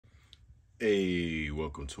Hey,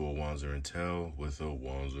 welcome to A Wanzer and Tell with A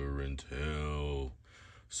Wanzer and Tell.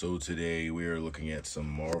 So today we are looking at some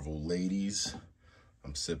Marvel ladies.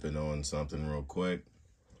 I'm sipping on something real quick.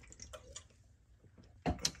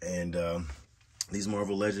 And these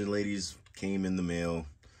Marvel Legend ladies came in the mail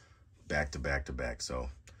back to back to back. So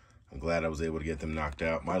I'm glad I was able to get them knocked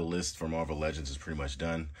out. My list for Marvel Legends is pretty much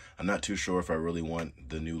done. I'm not too sure if I really want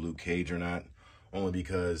the new Luke Cage or not. Only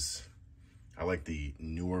because I like the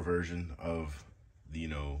newer version of the,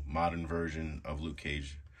 modern version of Luke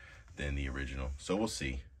Cage than the original. So we'll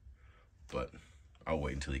see. But I'll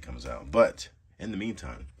wait until he comes out. But in the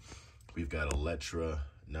meantime, we've got Elektra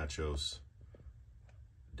Nachos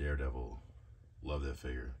Daredevil. Love that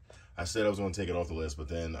figure. I said I was going to take it off the list, but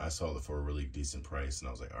then I saw it for a really decent price, and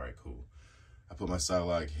I was like, all right, cool. I put my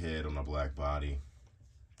Psylocke head on my black body.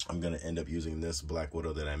 I'm going to end up using this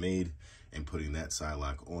BlackWidow that I made and putting that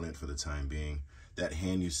Psylocke on it for the time being. That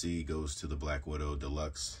hand you see goes to the BlackWidow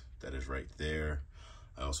Deluxe. That is right there.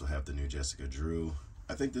 I also have the new Jessica Drew.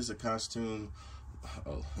 I think this is a costume.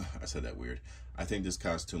 Oh, I said that weird. I think this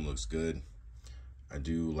costume looks good. I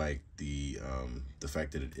do like the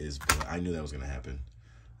fact that it is black. I knew that was going to happen.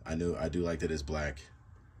 I do like that it's black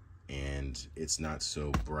and it's not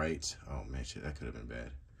so bright. Oh man, shit, that could have been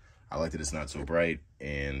bad. I like that it's not so bright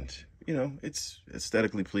and, it's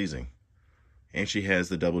aesthetically pleasing. And she has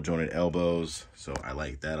the double jointed elbows, so I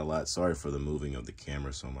like that a lot. Sorry for the moving of the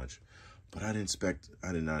camera so much, but I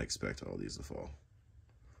did not expect all these to fall.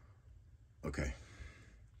 Okay.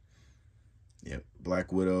 Yep,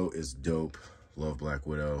 Black Widow is dope. Love Black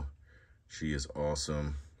Widow. She is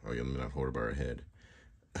awesome. Oh, yeah, let me not hold her by her head.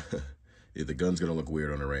 Yeah, the gun's gonna look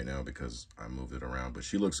weird on her right now because I moved it around, but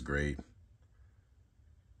she looks great.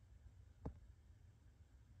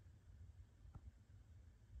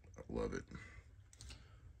 Love it.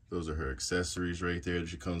 Those are her accessories right there that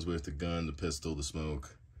she comes with: the gun, the pistol, the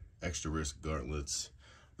smoke, extra wrist gauntlets.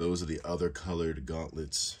 Those are the other colored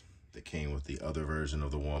gauntlets that came with the other version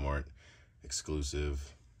of the Walmart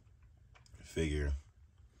exclusive figure.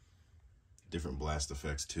 Different blast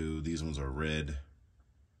effects too. These ones are red.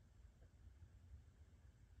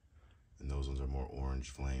 And those ones are more orange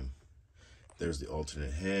flame. There's the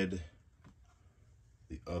alternate head.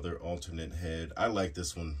 The other alternate head. I like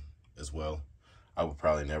this one as well. I would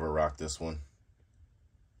probably never rock this one,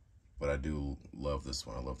 but I do love this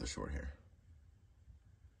one. I love the short hair.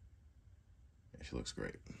 And she looks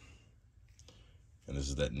great. And this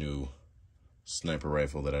is that new sniper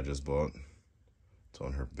rifle that I just bought. It's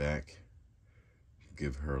on her back.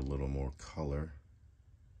 Give her a little more color.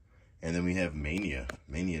 And then we have Mania.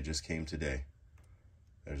 Mania just came today.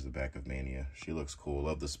 There's the back of Mania. She looks cool.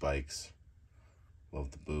 Love the spikes.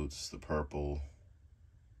 Love the boots, the purple.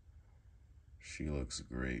 She looks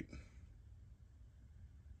great.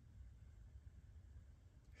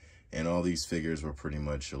 And all these figures were pretty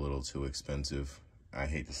much a little too expensive. I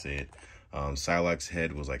hate to say it. Psylocke's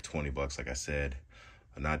head was like 20 bucks, like I said.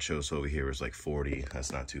 A Nachos over here was like 40.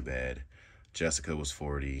 That's not too bad. Jessica was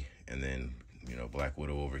 40. And then, Black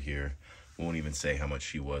Widow over here. Won't even say how much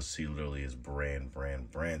she was. She literally is brand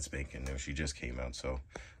spanking new. She just came out, so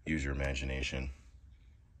use your imagination.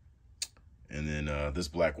 And then this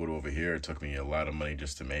Black Widow over here, it took me a lot of money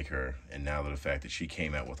just to make her. And now the fact that she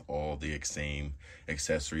came out with all the same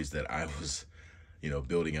accessories that I was,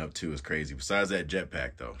 building up to is crazy. Besides that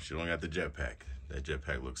jetpack, though. She don't got the jetpack. That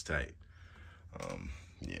jetpack looks tight.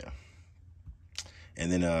 Yeah.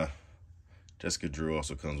 And then Jessica Drew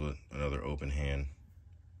also comes with another open hand.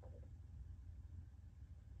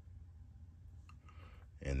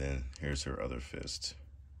 And then here's her other fist.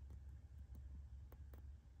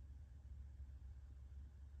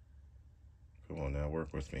 Come on now,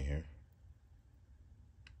 work with me here.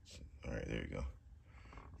 All right, there you go.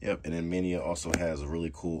 Yep, and then Mania also has really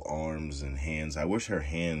cool arms and hands. I wish her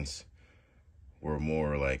hands were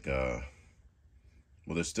more like, well,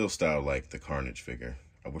 they're still styled like the Carnage figure.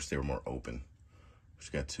 I wish they were more open.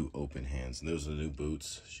 She's got two open hands. And those are the new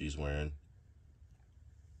boots she's wearing.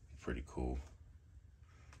 Pretty cool.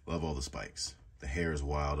 Love all the spikes. The hair is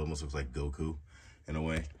wild, almost looks like Goku in a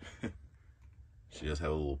way. She does have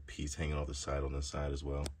a little piece hanging off the side on this side as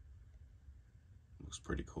well. Looks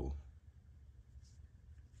pretty cool.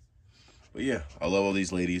 But yeah, I love all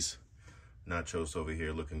these ladies. Nachos over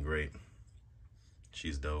here looking great.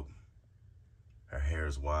 She's dope. Her hair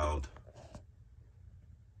is wild.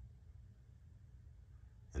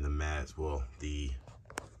 And the mats, well, the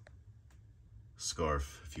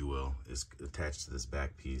scarf, if you will, is attached to this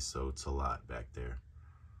back piece, so it's a lot back there.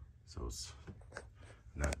 So it's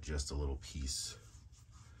not just a little piece.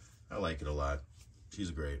 I like it a lot.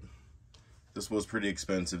 She's great. this was pretty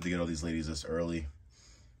expensive to get all these ladies this early,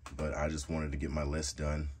 but I just wanted to get my list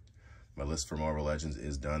done. My list for Marvel Legends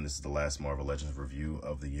is done. This is the last Marvel Legends review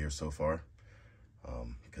of the year so far,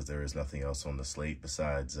 because there is nothing else on the slate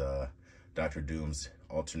besides Dr. Doom's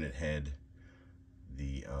alternate head,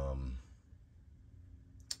 the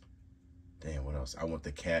damn, what else? I want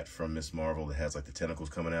the cat from Miss Marvel that has like the tentacles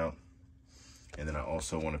coming out. And then I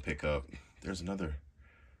also want to pick up, there's another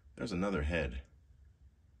head.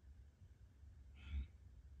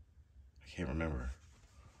 I can't remember.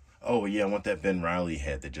 Oh yeah, I want that Ben Reilly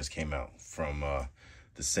head that just came out from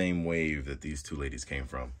the same wave that these two ladies came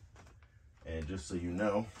from. And just so you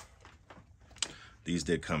know, these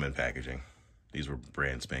did come in packaging. These were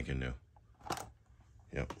brand spanking new.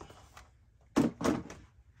 Yep.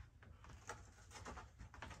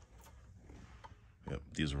 Yep,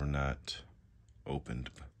 these were not opened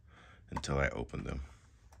until I opened them.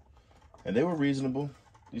 And they were reasonable.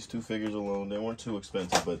 These two figures alone, they weren't too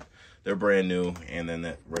expensive, but they're brand new. And then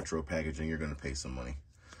that retro packaging, you're going to pay some money.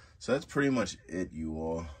 So that's pretty much it, you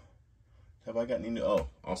all. Have I got any new? Oh,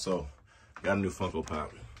 also got a new Funko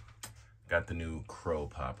Pop. Got the new Crow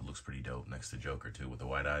Pop. It looks pretty dope next to Joker too with the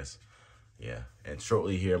white eyes. Yeah, and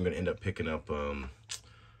shortly here I'm going to end up picking up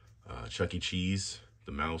Chuck E. Cheese,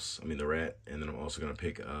 the mouse, the rat. And then I'm also going to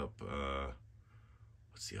pick up,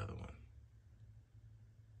 what's the other one?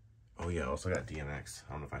 Oh yeah, I also got DMX.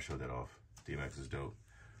 I don't know if I showed that off. DMX is dope.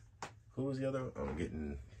 Who was the other? I'm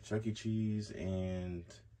getting Chuck E. Cheese and,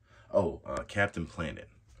 Captain Planet.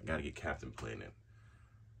 I gotta get Captain Planet.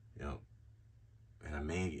 Yep. And I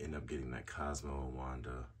may end up getting that Cosmo and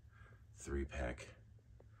Wanda 3-pack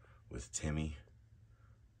with Timmy.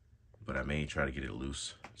 But I may try to get it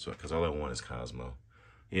loose. So, because all I want is Cosmo.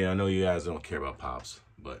 Yeah, I know you guys don't care about Pops.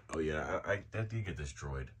 But, oh yeah, I did get this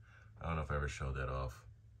droid. I don't know if I ever showed that off.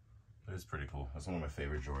 But it's pretty cool. That's one of my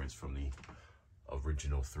favorite droids from the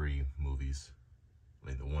original 3 movies.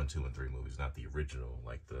 The 1, 2, and 3 movies. Not the original,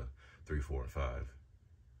 like the 3, 4, and 5.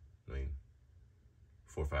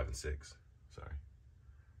 4, 5, and 6. Sorry.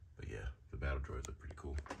 But yeah, the battle droids look pretty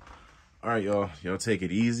cool. Alright, y'all. Y'all take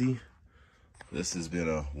it easy. This has been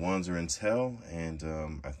a Wanzer and Tell, and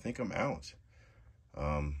I think I'm out.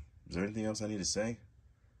 Is there anything else I need to say?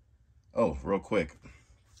 Oh, real quick.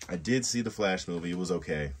 I did see the Flash movie. It was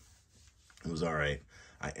okay. It was alright.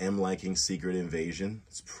 I am liking Secret Invasion.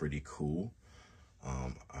 It's pretty cool.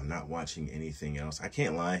 I'm not watching anything else. I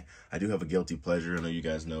can't lie. I do have a guilty pleasure. I know you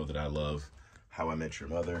guys know that I love How I Met Your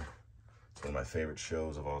Mother. It's one of my favorite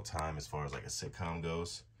shows of all time as far as like a sitcom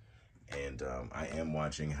goes. And I am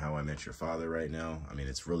watching How I Met Your Father right now.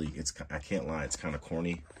 I can't lie. It's kind of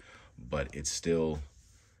corny, but it's still,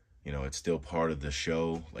 it's still part of the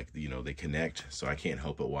show. Like, they connect. So I can't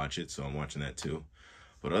help but watch it. So I'm watching that too.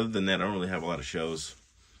 But other than that, I don't really have a lot of shows.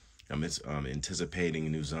 I'm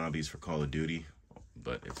anticipating new zombies for Call of Duty.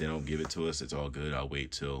 But if they don't give it to us, it's all good. I'll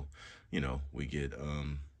wait till, we get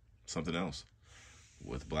something else.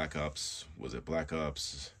 With Black Ops. Was it Black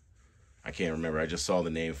Ops? I can't remember. I just saw the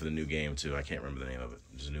name for the new game, too. I can't remember the name of it.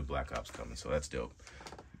 There's a new Black Ops coming, so that's dope.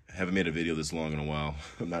 I haven't made a video this long in a while.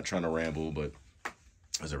 I'm not trying to ramble, but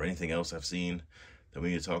is there anything else I've seen that we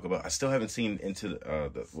need to talk about? I still haven't seen into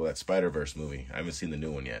that Spider-Verse movie. I haven't seen the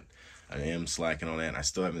new one yet. I am slacking on that, and I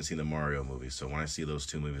still haven't seen the Mario movie. So when I see those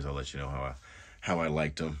 2 movies, I'll let you know how I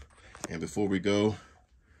liked them. And before we go,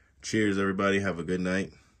 cheers, everybody. Have a good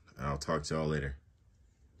night. I'll talk to y'all later.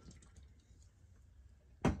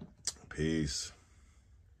 Peace.